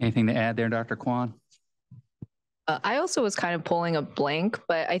 Anything to add there, Dr. Kwan? I also was kind of pulling a blank,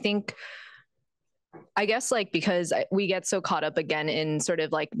 but I guess like because we get so caught up again in sort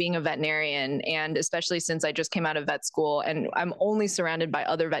of like being a veterinarian, and especially since I just came out of vet school and I'm only surrounded by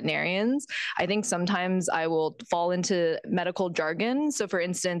other veterinarians, I think sometimes I will fall into medical jargon. So for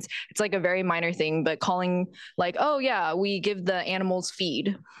instance, it's like a very minor thing, but calling like, oh yeah, we give the animals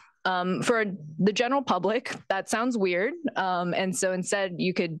feed. For the general public, that sounds weird. And so instead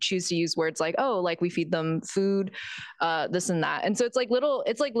you could choose to use words like, oh, like we feed them food, this and that. And so it's like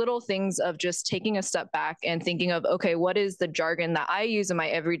little things of just taking a step back and thinking of, okay, what is the jargon that I use in my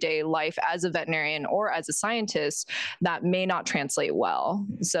everyday life as a veterinarian or as a scientist that may not translate well?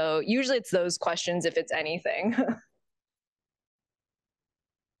 So usually it's those questions, if it's anything.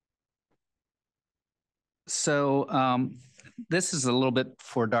 So this is a little bit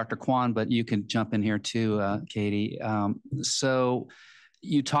for Dr. Kwan, but you can jump in here too, Katie. So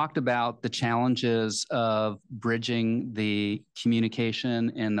you talked about the challenges of bridging the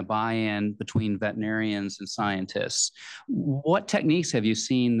communication and the buy-in between veterinarians and scientists. What techniques have you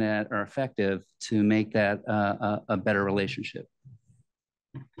seen that are effective to make that a better relationship?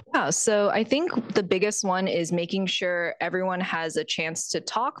 Yeah, so I think the biggest one is making sure everyone has a chance to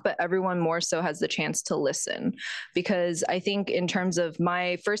talk, but everyone more so has the chance to listen. Because I think in terms of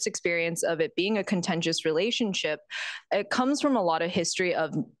my first experience of it being a contentious relationship, it comes from a lot of history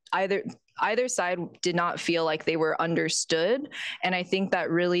of either side did not feel like they were understood. And I think that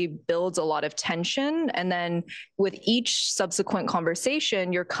really builds a lot of tension. And then with each subsequent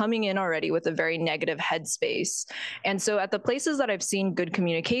conversation, you're coming in already with a very negative headspace. And so at the places that I've seen good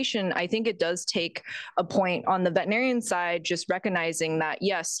communication, I think it does take a point on the veterinarian side, just recognizing that,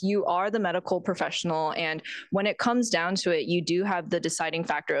 yes, you are the medical professional. And when it comes down to it, you do have the deciding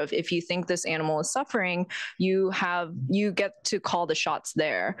factor of if you think this animal is suffering, you get to call the shots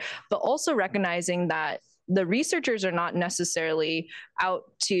there. But also recognizing that the researchers are not necessarily out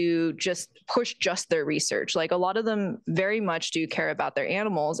to just push just their research. Like a lot of them very much do care about their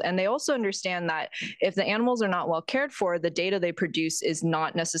animals. And they also understand that if the animals are not well cared for, the data they produce is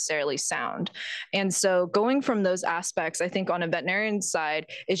not necessarily sound. And so going from those aspects, I think on a veterinarian side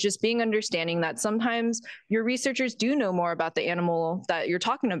is just being understanding that sometimes your researchers do know more about the animal that you're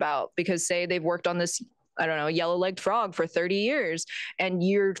talking about because say they've worked on this, I don't know, yellow-legged frog for 30 years and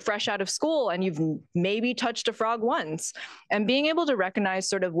you're fresh out of school and you've maybe touched a frog once, and being able to recognize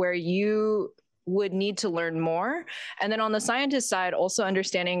sort of where you would need to learn more. And then on the scientist side, also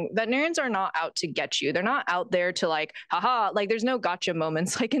understanding veterinarians are not out to get you. They're not out there to like, haha, like there's no gotcha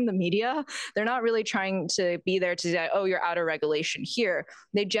moments like in the media. They're not really trying to be there to say, oh, you're out of regulation here.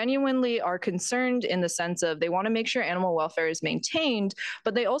 They genuinely are concerned in the sense of they want to make sure animal welfare is maintained,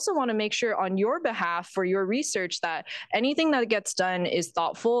 but they also want to make sure on your behalf for your research that anything that gets done is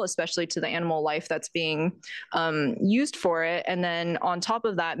thoughtful, especially to the animal life that's being used for it. And then on top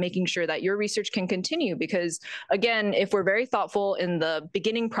of that, making sure that your research can continue, because again, if we're very thoughtful in the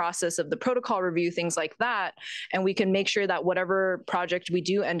beginning process of the protocol review, things like that, and we can make sure that whatever project we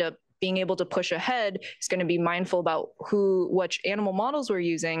do end up being able to push ahead is going to be mindful about which animal models we're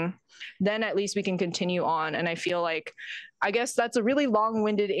using, then at least we can continue on. And I feel like, I guess that's a really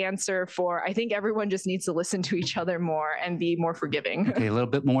long-winded answer for, I think everyone just needs to listen to each other more and be more forgiving. Okay, a little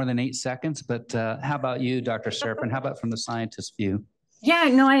bit more than 8 seconds, but how about you, Dr. Seraphin? How about from the scientist view? Yeah,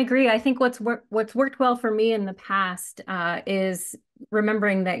 no, I agree. I think what's worked well for me in the past is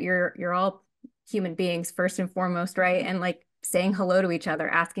remembering that you're all human beings first and foremost, right? And like saying hello to each other,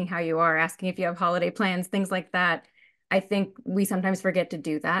 asking how you are, asking if you have holiday plans, things like that. I think we sometimes forget to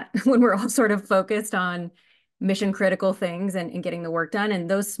do that when we're all sort of focused on mission critical things and getting the work done. And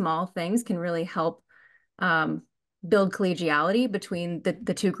those small things can really help build collegiality between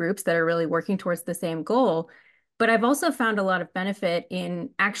the two groups that are really working towards the same goal. But I've also found a lot of benefit in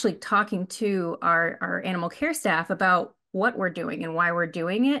actually talking to our animal care staff about what we're doing and why we're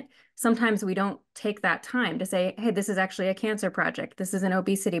doing it. Sometimes we don't take that time to say, hey, this is actually a cancer project. This is an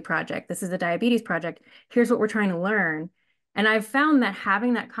obesity project. This is a diabetes project. Here's what we're trying to learn. And I've found that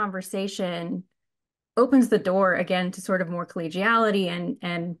having that conversation opens the door again to sort of more collegiality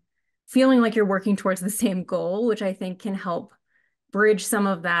and feeling like you're working towards the same goal, which I think can help bridge some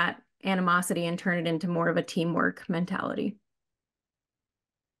of that animosity and turn it into more of a teamwork mentality.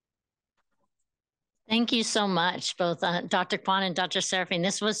 Thank you so much, both Dr. Kwan and Dr. Serafin.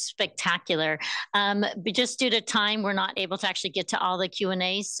 This was spectacular. But just due to time, we're not able to actually get to all the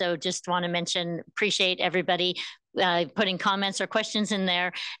Q&As. So just want to mention, appreciate everybody putting comments or questions in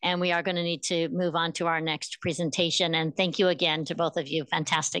there. And we are going to need to move on to our next presentation. And thank you again to both of you.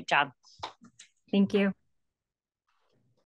 Fantastic job. Thank you.